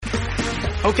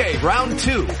Okay, round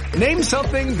two. Name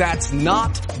something that's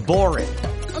not boring.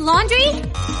 A laundry?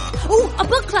 Ooh, a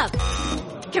book club.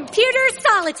 Computer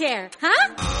solitaire,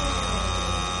 huh?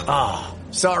 Ah,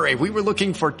 sorry, we were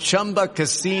looking for Chumba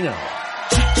Casino.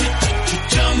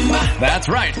 That's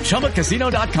right,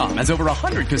 ChumbaCasino.com has over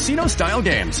 100 casino-style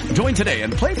games. Join today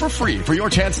and play for free for your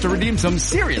chance to redeem some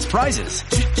serious prizes.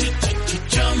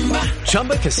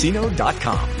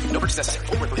 ChumbaCasino.com. No purchase necessary.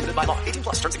 Void where prohibited by law. 18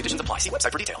 plus. Terms and conditions apply. See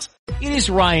website for details. It is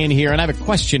Ryan here, and I have a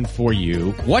question for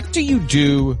you. What do you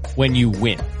do when you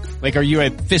win? Like, are you a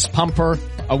fist pumper,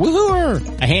 a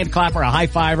woohooer, a hand clapper, a high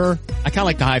fiver? I kind of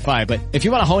like the high five, but if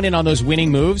you want to hone in on those winning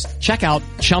moves, check out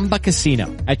Chumba Casino.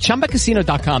 At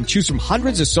ChumbaCasino.com, choose from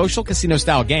hundreds of social casino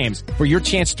style games for your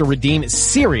chance to redeem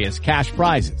serious cash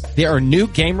prizes. There are new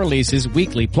game releases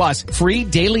weekly, plus free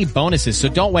daily bonuses. So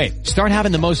don't wait. Start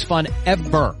having the most fun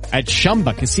ever at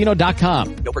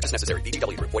ChumbaCasino.com. No purchase necessary.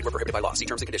 VGW. Void where prohibited by law. See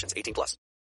terms and conditions. 18 plus.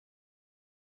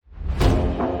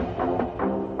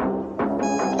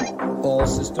 All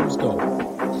systems go.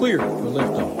 Clear for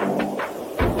liftoff.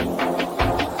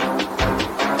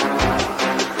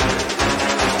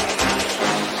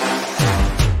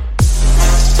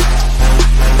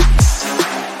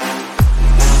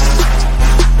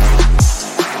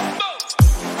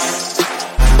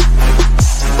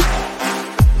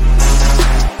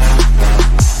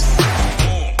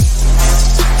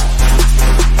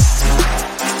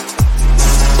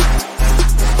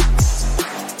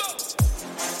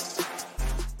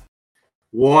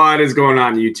 What is going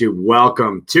on, YouTube?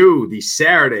 Welcome to the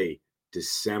Saturday,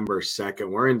 December 2nd.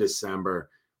 We're in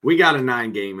December. We got a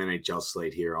 9-game NHL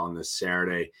slate here on this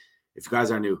Saturday. If you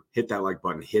guys are new, hit that like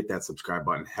button, hit that subscribe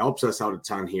button. Helps us out a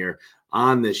ton here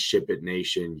on this Ship It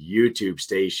Nation YouTube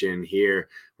station here.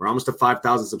 We're almost to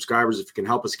 5,000 subscribers. If you can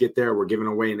help us get there, we're giving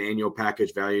away an annual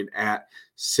package valued at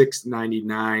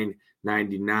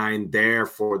 $699.99 there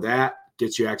for that.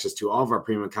 Gets you access to all of our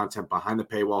premium content behind the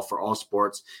paywall for all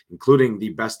sports, including the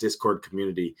best Discord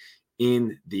community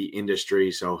in the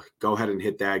industry. So go ahead and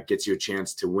hit that. Gets you a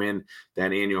chance to win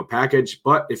that annual package.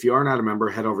 But if you are not a member,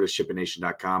 head over to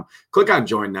shipitnation.com. Click on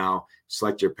join now,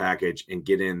 select your package, and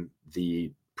get in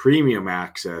the premium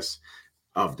access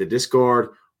of the Discord.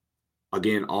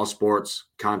 Again, all sports,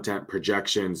 content,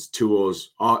 projections,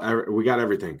 tools, we got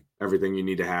everything you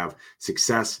need to have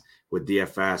success with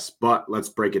DFS. But let's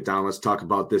break it down. Let's talk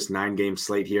about this 9-game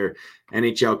slate here.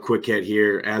 NHL quick hit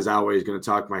here. As always, going to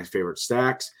talk my favorite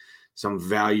stacks, some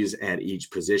values at each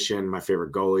position, my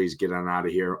favorite goalies, get on out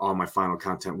of here. All my final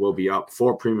content will be up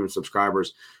for premium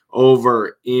subscribers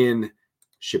over in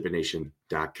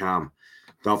shipitnation.com.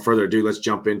 Without further ado, let's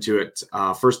jump into it.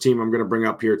 First team I'm going to bring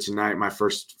up here tonight, my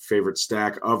first favorite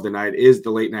stack of the night is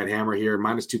the late night hammer here,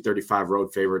 minus 235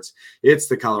 road favorites. It's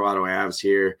the Colorado Avs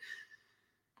here.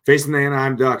 Facing the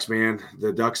Anaheim Ducks, man.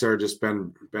 The Ducks are just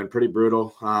been pretty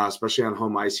brutal, especially on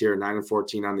home ice here,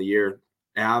 9-14 on the year.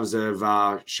 Avs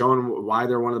have shown why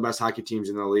they're one of the best hockey teams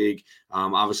in the league.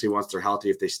 Obviously, once they're healthy,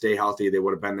 if they stay healthy, they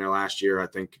would have been there last year. I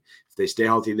think if they stay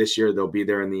healthy this year, they'll be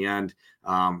there in the end.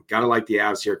 Got to like the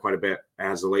Avs here quite a bit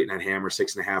as the late night hammer.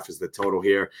 6.5 is the total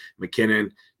here.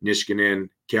 McKinnon, Niskanen,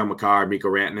 Cale Makar, Mikko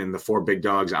Rantanen, the 4 big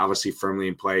dogs, obviously firmly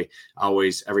in play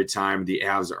always every time the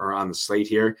Avs are on the slate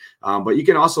here. But you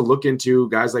can also look into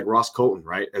guys like Ross Colton,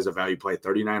 right, as a value play.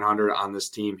 3,900 on this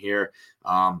team here.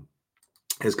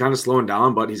 Is kind of slowing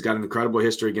down, but he's got an incredible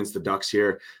history against the Ducks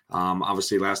here.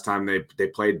 Obviously, last time they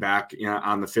played back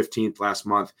on the 15th last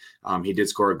month, he did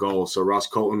score a goal. So Ross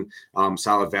Colton,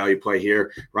 solid value play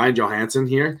here. Ryan Johansson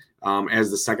here as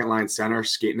the second-line center,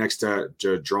 skate next to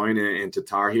Drouin and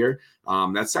Tatar here.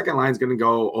 That second line is going to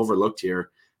go overlooked here.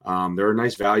 They're a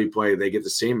nice value play. They get the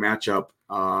same matchup,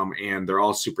 and they're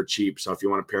all super cheap. So if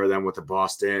you want to pair them with a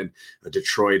Boston, a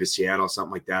Detroit, a Seattle,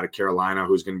 something like that, a Carolina,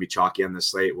 who's going to be chalky on the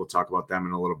slate, we'll talk about them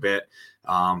in a little bit.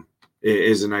 It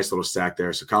is a nice little stack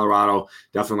there. So Colorado,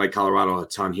 definitely like Colorado a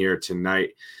ton here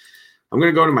tonight. I'm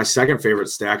going to go to my second favorite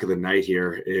stack of the night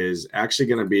here. Is actually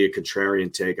going to be a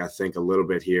contrarian take, I think, a little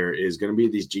bit here, is going to be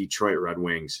these Detroit Red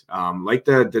Wings. Like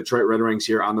the Detroit Red Wings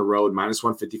here on the road, minus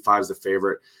 155 is the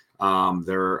favorite.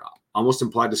 They're almost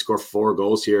implied to score 4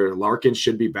 goals here. Larkin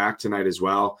should be back tonight as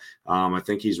well. I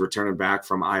think he's returning back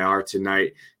from IR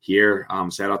tonight here.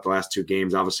 Sat out the last 2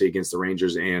 games, obviously against the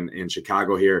Rangers and in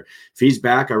Chicago here. If he's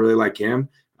back, I really like him.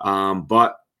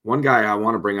 But one guy I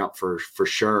want to bring up for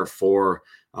sure for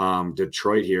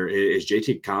Detroit here is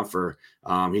JT Compher.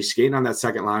 He's skating on that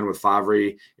second line with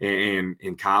Favre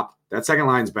and Kopp. That second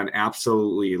line's been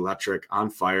absolutely electric, on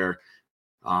fire.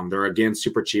 They're, again,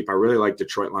 super cheap. I really like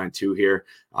Detroit line 2 here.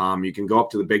 You can go up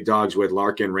to the big dogs with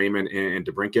Larkin, Raymond, and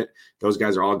DeBrincat. Those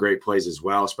guys are all great plays as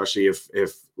well, especially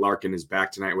if Larkin is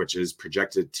back tonight, which is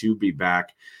projected to be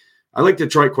back. I like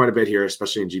Detroit quite a bit here,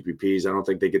 especially in GPPs. I don't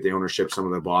think they get the ownership some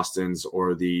of the Bostons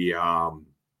or the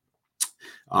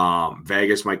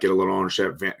Vegas might get a little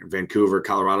ownership. Vancouver,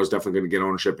 Colorado's definitely going to get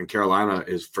ownership, and Carolina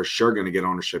is for sure going to get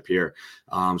ownership here.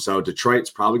 So Detroit's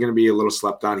probably going to be a little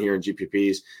slept on here in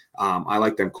GPPs. I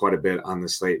like them quite a bit on the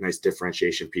slate. Nice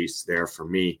differentiation piece there for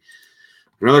me.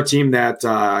 Another team that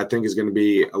I think is going to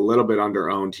be a little bit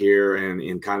under-owned here and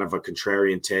in kind of a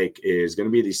contrarian take is going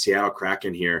to be the Seattle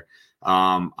Kraken here.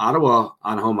 Ottawa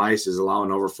on home ice is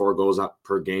allowing over 4 goals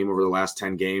per game over the last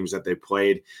 10 games that they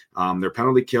played. Their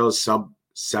penalty kill is sub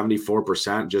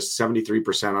 74%, just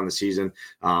 73% on the season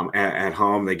at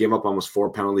home. They give up almost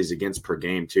 4 penalties against per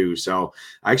game too. So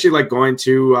I actually like going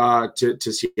to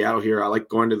Seattle here. I like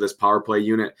going to this power play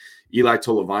unit. Eli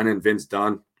Tolvanen, Vince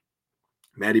Dunn,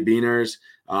 Matty Beaners,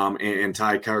 and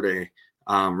Ty Carde.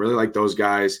 Really like those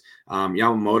guys.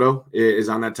 Yamamoto is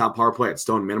on that top power play at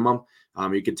stone minimum.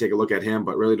 You can take a look at him,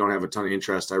 but really don't have a ton of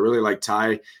interest. I really like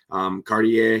Ty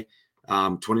Cartier,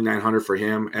 2,900 for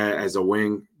him as a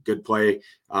wing. Good play.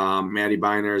 Matty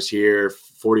Beiners here,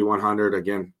 4,100.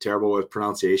 Again, terrible with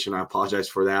pronunciation. I apologize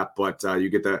for that, but you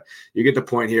get the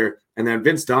point here. And then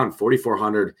Vince Dunn,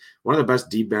 4,400. One of the best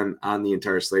deep men on the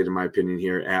entire slate, in my opinion,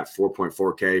 here at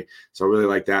 4.4K. So I really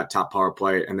like that top power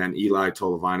play. And then Eli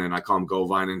Tolvanen, I call him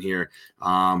Govinen here,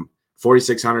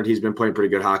 4,600. He's been playing pretty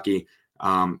good hockey.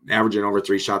 Averaging over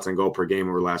 3 shots on goal per game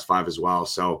over the last 5 as well.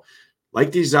 So like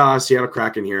these Seattle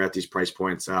Kraken here at these price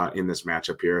points in this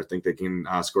matchup here. I think they can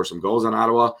score some goals on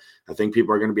Ottawa. I think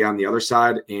people are going to be on the other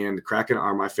side, and the Kraken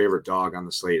are my favorite dog on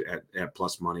the slate at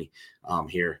plus money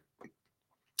here.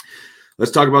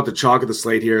 Let's talk about the chalk of the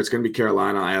slate here. It's going to be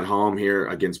Carolina at home here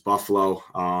against Buffalo.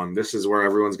 This is where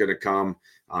everyone's going to come.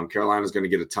 Carolina's going to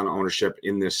get a ton of ownership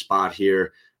in this spot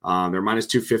here. They're minus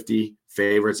 250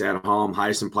 favorites at home.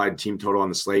 Highest implied team total on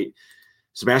the slate.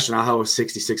 Sebastian Aho is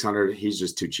 6,600. He's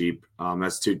just too cheap.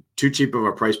 That's too cheap of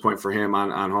a price point for him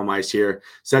on home ice here.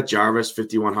 Seth Jarvis,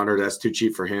 5,100. That's too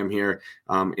cheap for him here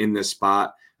in this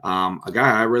spot. A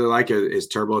guy I really like is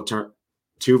Tuvo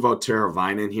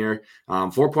Teravainen here.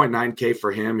 4.9K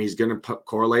for him. He's going to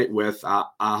correlate with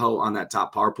Aho on that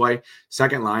top power play.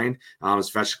 Second line is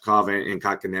Svechnikov and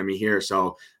Kotkaniemi here.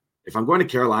 So if I'm going to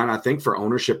Carolina, I think for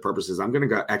ownership purposes, I'm going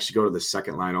to actually go to the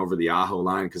second line over the Aho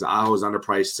line because Aho is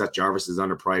underpriced. Seth Jarvis is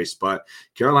underpriced, but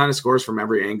Carolina scores from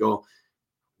every angle.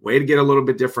 Way to get a little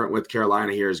bit different with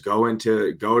Carolina here is go to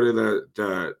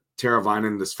the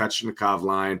Teravainen, the Svechnikov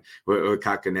line with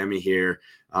Kotkaniemi here.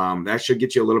 That should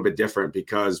get you a little bit different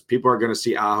because people are going to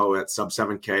see Aho at sub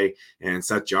 7K and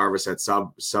Seth Jarvis at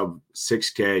sub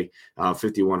 6K,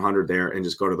 5,100 there, and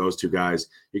just go to those two guys.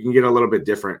 You can get a little bit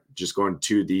different just going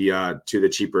to the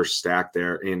cheaper stack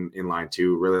there in line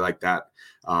 2. Really like that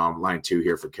line 2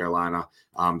 here for Carolina.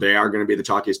 They are going to be the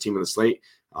chalkiest team of the slate.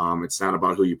 It's not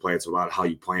about who you play. It's about how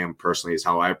you play them personally is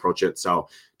how I approach it. So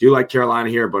do like Carolina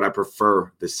here, but I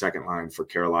prefer the second line for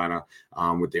Carolina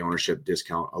with the ownership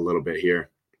discount a little bit here.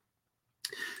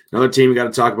 Another team we got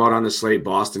to talk about on the slate,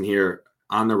 Boston here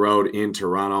on the road in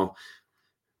Toronto.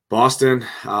 Boston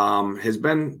has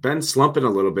been slumping a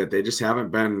little bit. They just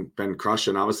haven't been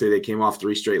crushing. Obviously, they came off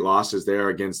 3 straight losses there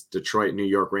against Detroit, New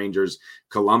York Rangers,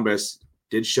 Columbus.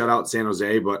 Did shut out San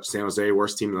Jose, but San Jose,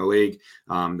 worst team in the league.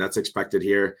 That's expected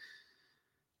here.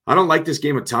 I don't like this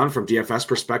game a ton from DFS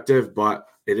perspective, but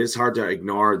it is hard to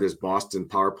ignore this Boston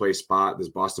power play spot, this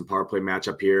Boston power play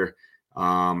matchup here.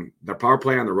 The power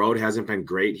play on the road hasn't been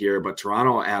great here, but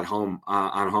Toronto at home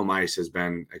on home ice has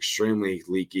been extremely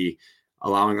leaky,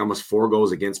 allowing almost 4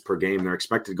 goals against per game. Their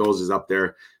expected goals is up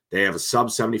there. They have a sub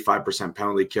 75%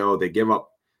 penalty kill. They give up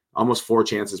almost 4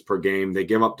 chances per game. They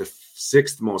give up the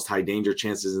 6th most high danger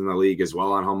chances in the league as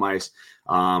well on home ice.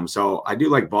 So I do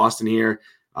like Boston here.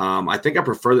 I think I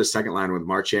prefer the second line with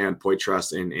Marchand,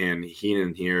 Poitras, and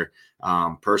Heenan here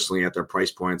personally at their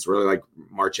price points. Really like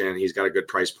Marchand. He's got a good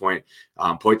price point.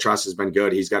 Poitras has been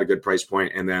good. He's got a good price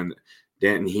point. And then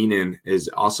Danton Heenan has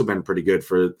also been pretty good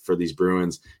for these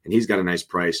Bruins, and he's got a nice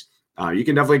price. You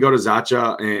can definitely go to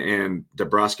Zacha and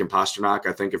DeBrusk and Pasternak.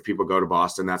 I think if people go to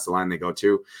Boston, that's the line they go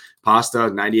to.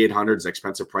 Pasta, 9,800 is an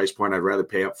expensive price point. I'd rather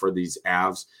pay up for these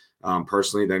Avs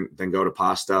personally than go to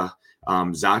Pasta.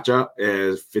 Zacha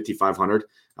is 5,500.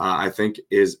 I think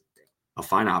is a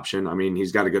fine option. I mean,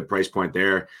 he's got a good price point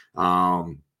there.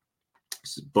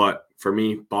 But for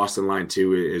me, Boston line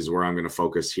 2 is where I'm going to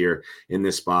focus here in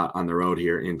this spot on the road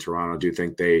here in Toronto. I do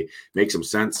think they make some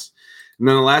sense. And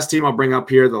then the last team I'll bring up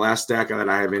here, the last stack that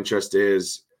I have interest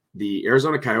is the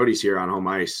Arizona Coyotes here on home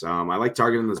ice. I like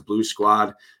targeting this blue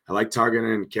squad. I like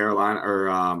targeting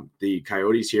the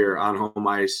Coyotes here on home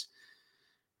ice.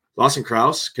 Lawson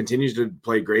Krause continues to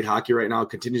play great hockey right now,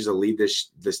 continues to lead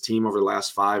this team over the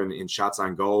last 5 in shots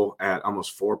on goal at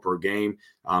almost 4 per game.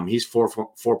 He's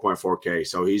 4.4K,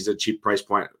 so he's a cheap price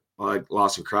point like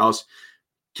Lawson Krause.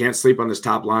 Can't sleep on this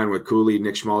top line with Cooley,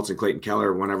 Nick Schmaltz, and Clayton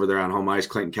Keller whenever they're on home ice.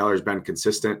 Clayton Keller has been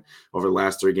consistent over the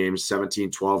last 3 games,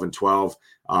 17, 12, and 12.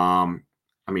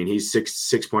 He's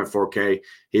 6.4K.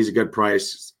 He's a good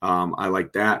price. I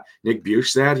like that. Nick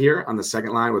Bjugstad here on the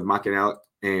second line with Makinel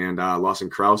and Lawson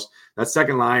Krause. That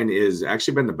second line is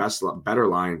actually been the better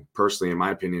line, personally, in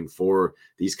my opinion, for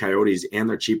these Coyotes, and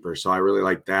they're cheaper. So I really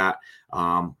like that.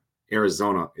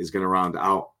 Arizona is going to round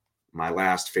out my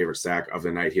last favorite stack of the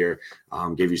night here.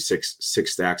 Gave you six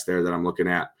stacks there that I'm looking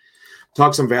at.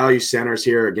 Talk some value centers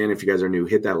here. Again, if you guys are new,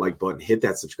 hit that like button, hit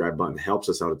that subscribe button. It helps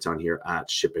us out a ton here at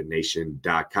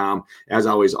ShipItNation.com. As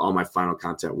always, all my final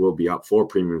content will be up for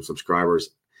premium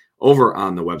subscribers over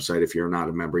on the website. If you're not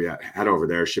a member yet, head over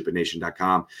there,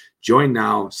 ShipItNation.com. Join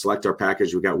now, select our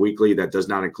package. We got weekly, that does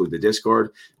not include the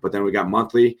Discord, but then we got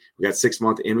monthly, we got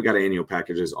 6-month, and we got annual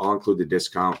packages, all include the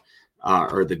discount.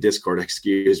 Or the Discord,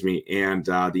 excuse me. And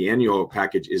the annual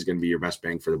package is going to be your best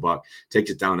bang for the buck. Takes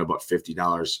it down to about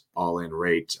 $50 all-in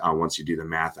rate once you do the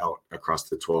math out across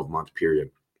the 12-month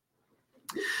period.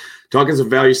 Talking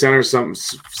some value centers, some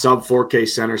sub 4K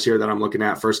centers here that I'm looking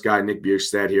at. First guy, Nick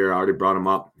Bjugstad here. I already brought him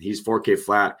up. He's 4K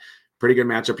flat. Pretty good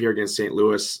matchup here against St.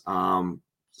 Louis.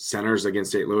 Centers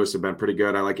against St. Louis have been pretty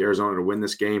good. I like Arizona to win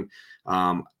this game.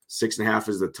 6.5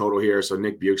 is the total here. So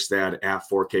Nick Bjugstad at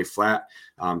 4K flat.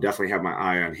 Definitely have my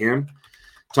eye on him.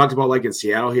 Talked about like in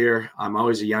Seattle here. I'm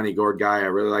always a Yanni Gourde guy. I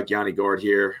really like Yanni Gourde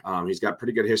here. He's got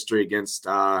pretty good history against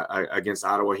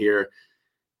Ottawa here.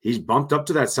 He's bumped up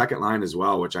to that second line as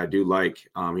well, which I do like.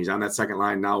 He's on that second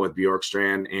line now with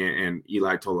Bjorkstrand and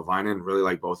Eli Tolvainen. Really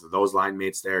like both of those line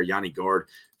mates there. Yanni Gourde,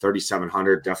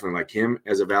 3,700. Definitely like him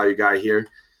as a value guy here.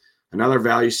 Another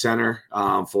value center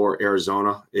for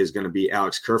Arizona is going to be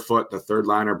Alex Kerfoot, the third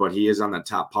liner, but he is on the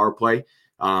top power play.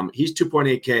 He's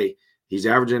 2.8K. He's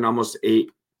averaging almost 8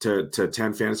 to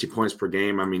 10 fantasy points per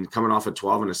game. I mean, coming off a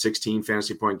 12 and a 16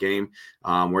 fantasy point game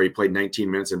where he played 19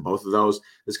 minutes in both of those.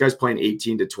 This guy's playing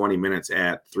 18 to 20 minutes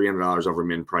at $300 over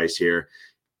min price here.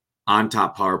 On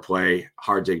top power play,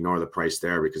 hard to ignore the price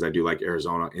there because I do like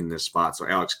Arizona in this spot. So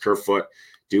Alex Kerfoot,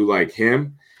 do like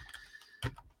him.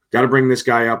 Got to bring this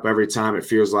guy up every time it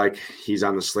feels like he's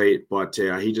on the slate, but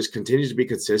he just continues to be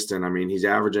consistent. I mean, he's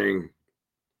averaging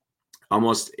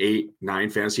almost 8-9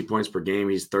 fantasy points per game.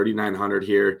 He's 3,900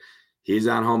 here. He's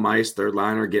on home ice, third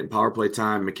liner, getting power play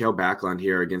time. Mikael Backlund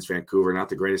here against Vancouver, not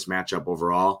the greatest matchup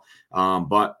overall,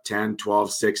 but 10, 12,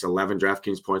 6, 11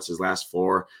 DraftKings points his last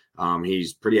 4.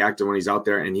 He's pretty active when he's out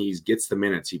there, and he gets the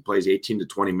minutes. He plays 18 to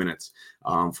 20 minutes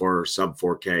for sub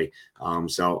 4K.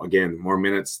 So, again, more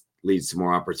minutes leads to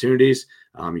more opportunities.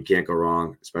 You can't go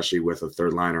wrong, especially with a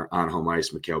third liner on home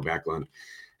ice, Mikael Backlund.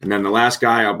 And then the last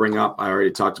guy I'll bring up, I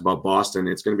already talked about Boston.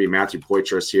 It's going to be Matthew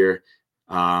Poitras here.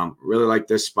 Really like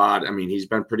this spot. I mean, he's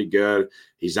been pretty good.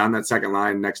 He's on that second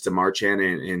line next to Marchand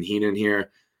and Heenan here.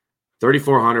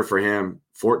 3,400 for him.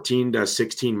 14 to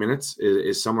 16 minutes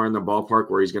is somewhere in the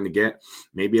ballpark where he's going to get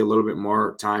maybe a little bit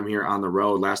more time here on the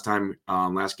road. Last game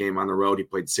on the road, he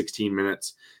played 16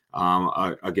 minutes.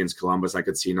 Against Columbus. I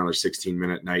could see another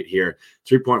 16-minute night here.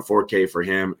 3.4K for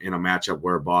him in a matchup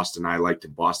where I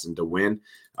liked Boston to win.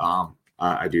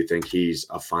 I do think he's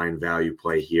a fine value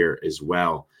play here as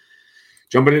well.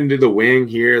 Jumping into the wing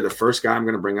here, the first guy I'm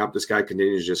going to bring up, this guy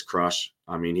continues to just crush.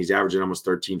 I mean, he's averaging almost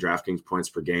 13 DraftKings points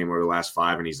per game over the last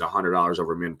 5, and he's $100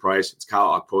 over min price. It's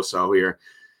Kyle Okposo here.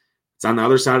 It's on the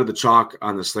other side of the chalk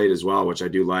on the slate as well, which I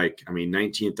do like. I mean,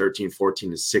 19, 13,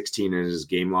 14, to 16 in his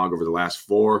game log over the last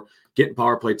 4. Getting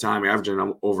power play time,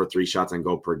 averaging over 3 shots on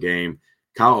goal per game.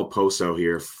 Kyle Okposo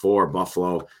here for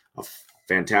Buffalo. A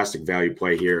fantastic value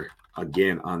play here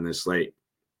again on this slate.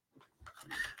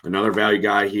 Another value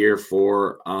guy here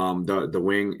for the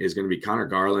wing is going to be Connor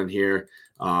Garland here.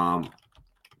 Don't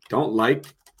like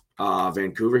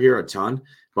Vancouver here a ton.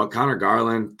 But Connor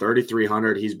Garland,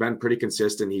 3,300. He's been pretty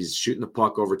consistent. He's shooting the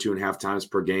puck over 2.5 times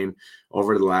per game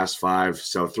over the last 5.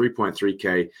 So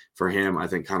 3.3K for him. I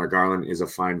think Connor Garland is a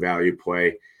fine value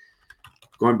play.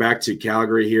 Going back to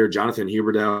Calgary here, Jonathan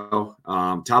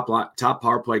Huberdeau, top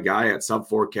power play guy at sub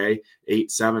 4K, 8,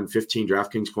 7, 15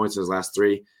 DraftKings points in his last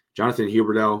 3. Jonathan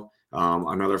Huberdeau,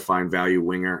 another fine value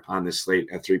winger on this slate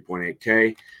at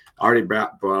 3.8K. Already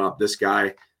brought up this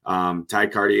guy. Ty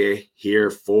Cartier here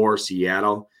for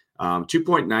Seattle.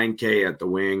 2.9K at the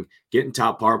wing, getting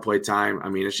top power play time. I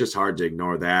mean, it's just hard to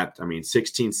ignore that. I mean,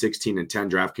 16, 16, and 10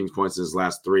 DraftKings points in his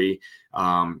last three.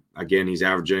 Again, he's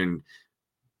averaging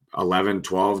 11,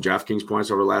 12 DraftKings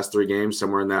points over the last three games,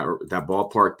 somewhere in that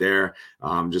ballpark there.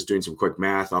 Just doing some quick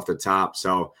math off the top.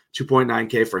 So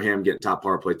 2.9K for him, getting top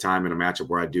power play time in a matchup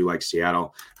where I do like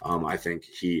Seattle. I think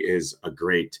he is a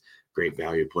great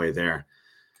value play there.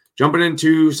 Jumping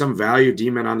into some value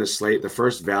D-men on this slate. The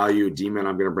first value D-men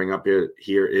I'm going to bring up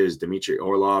here is Dmitry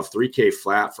Orlov. 3K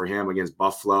flat for him against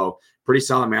Buffalo. Pretty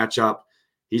solid matchup.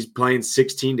 He's playing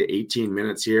 16 to 18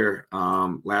 minutes here.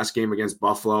 Last game against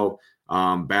Buffalo,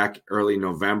 back early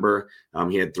November.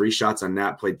 He had 3 shots on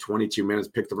net, played 22 minutes,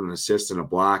 picked up an assist and a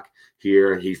block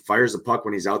here. He fires the puck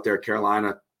when he's out there.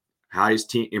 Carolina,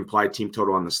 highest implied team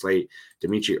total on the slate.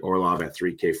 Dmitry Orlov at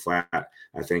 3K flat,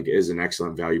 I think, is an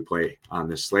excellent value play on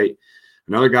this slate.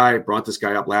 Another guy, brought this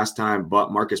guy up last time,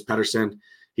 but Marcus Pettersson.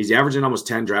 He's averaging almost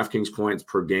 10 DraftKings points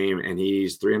per game, and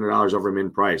he's $300 over min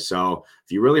price. So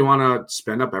if you really want to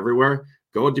spend up everywhere,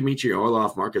 go with Dmitry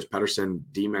Orlov, Marcus Pettersson,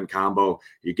 D-men combo.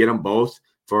 You get them both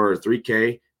for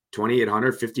 3K,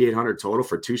 2,800, 5,800 total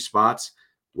for 2 spots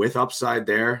with upside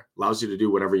there. Allows you to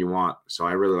do whatever you want. So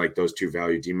I really like those 2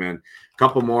 value D-men. A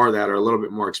couple more that are a little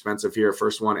bit more expensive here.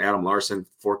 First one, Adam Larson,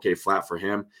 4K flat for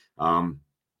him.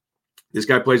 This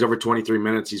guy plays over 23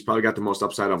 minutes. He's probably got the most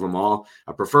upside of them all.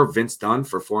 I prefer Vince Dunn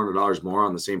for $400 more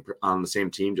on the same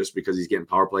team just because he's getting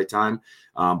power play time.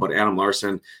 But Adam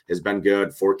Larson has been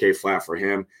good. 4K flat for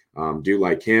him. Do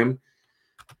like him.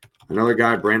 Another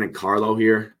guy, Brandon Carlo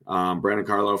here. Brandon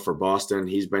Carlo for Boston.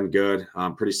 He's been good.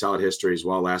 Pretty solid history as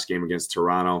well. Last game against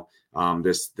Toronto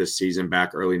this season,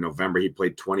 back early November, he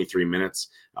played 23 minutes.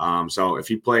 So if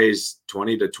he plays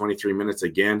 20 to 23 minutes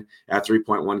again at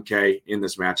 3.1K in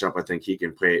this matchup, I think he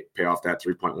can pay off that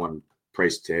 3.1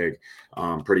 price tag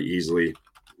pretty easily.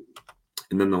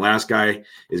 And then the last guy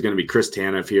is going to be Chris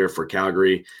Tanev here for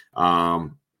Calgary.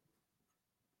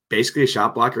 Basically a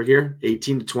shot blocker here,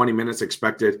 18 to 20 minutes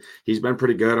expected. He's been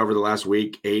pretty good over the last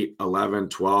week, 8, 11,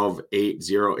 12, 8,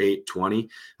 0, 8, 20.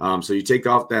 So you take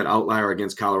off that outlier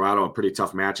against Colorado, a pretty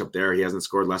tough matchup there. He hasn't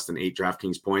scored less than 8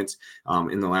 DraftKings points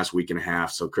in the last week and a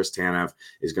half. So Chris Tanev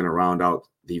is going to round out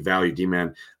the value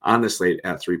D-man on the slate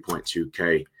at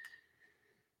 3.2K.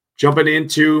 Jumping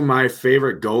into my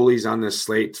favorite goalies on this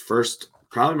slate. First,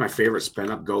 probably my favorite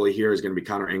spend-up goalie here is going to be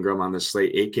Connor Ingram on this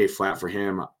slate. 8K flat for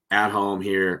him at home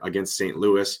here against St.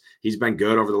 Louis. He's been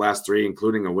good over the last 3,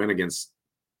 including a win against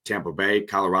Tampa Bay,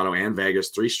 Colorado, and Vegas.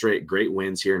 3 straight great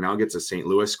wins here. Now gets a St.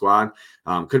 Louis squad.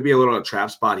 Could be a little trap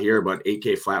spot here, but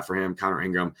 8K flat for him. Connor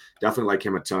Ingram, definitely like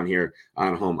him a ton here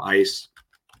on home ice.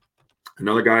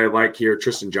 Another guy I like here,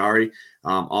 Tristan Jarry,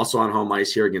 also on home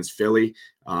ice here against Philly.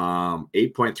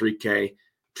 8.3K.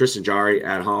 Tristan Jarry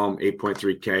at home,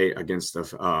 8.3K against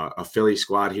a Philly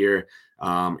squad here.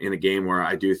 In a game where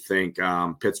I do think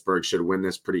Pittsburgh should win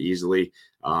this pretty easily.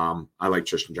 I like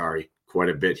Tristan Jarry quite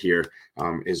a bit here,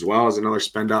 as well as another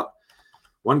spend up.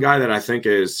 One guy that I think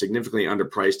is significantly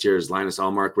underpriced here is Linus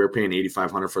Ullmark. We were paying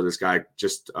 $8,500 for this guy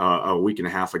just a week and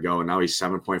a half ago, and now he's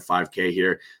 7.5K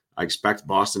here. I expect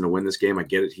Boston to win this game. I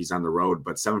get it. He's on the road,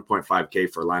 but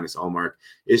 7.5K for Linus Ullmark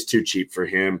is too cheap for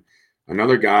him.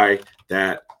 Another guy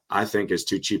that I think is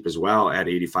too cheap as well at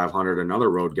 $8,500. Another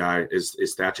road guy is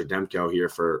Thatcher Demko here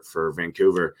for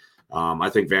Vancouver. I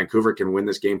think Vancouver can win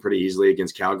this game pretty easily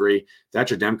against Calgary.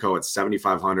 Thatcher Demko at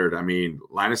 $7,500. I mean,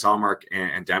 Linus Ullmark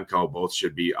and Demko both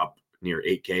should be up near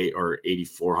 8K or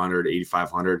 8,400,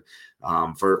 8,500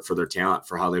 for their talent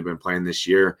for how they've been playing this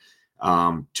year.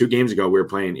 2 games ago, we were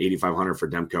playing $8,500 for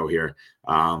Demko here.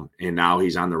 And now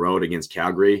he's on the road against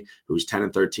Calgary, who's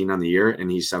 10-13 on the year, and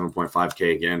he's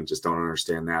 7.5K again. Just don't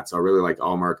understand that. So I really like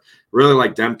Ullmark, really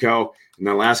like Demko. And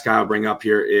the last guy I'll bring up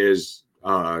here is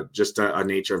just a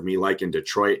nature of me liking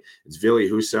Detroit. It's Ville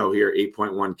Husso here,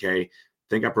 8.1K.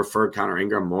 Think I preferred Connor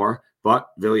Ingram more, but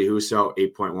Ville Husso,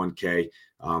 8.1K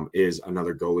is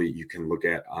another goalie you can look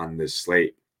at on this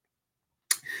slate.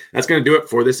 That's going to do it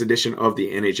for this edition of the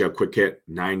NHL Quick Hit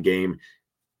 9-game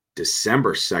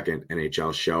December 2nd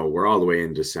NHL show. We're all the way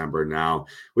in December now.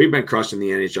 We've been crushing the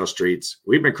NHL streets.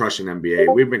 We've been crushing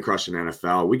NBA. We've been crushing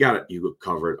NFL. We got you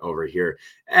covered over here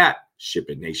at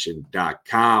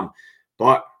shipitnation.com.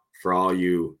 But for all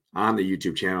you on the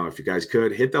YouTube channel, if you guys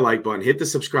could, hit the like button, hit the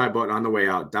subscribe button on the way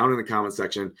out, down in the comment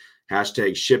section,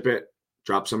 hashtag ship it.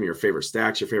 Drop some of your favorite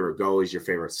stacks, your favorite goalies, your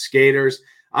favorite skaters.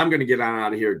 I'm going to get on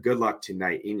out of here. Good luck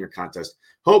tonight in your contest.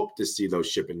 Hope to see those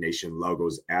Shipping Nation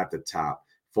logos at the top.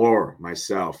 For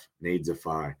myself, Nate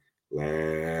Zafai,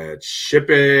 let's ship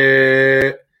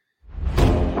it.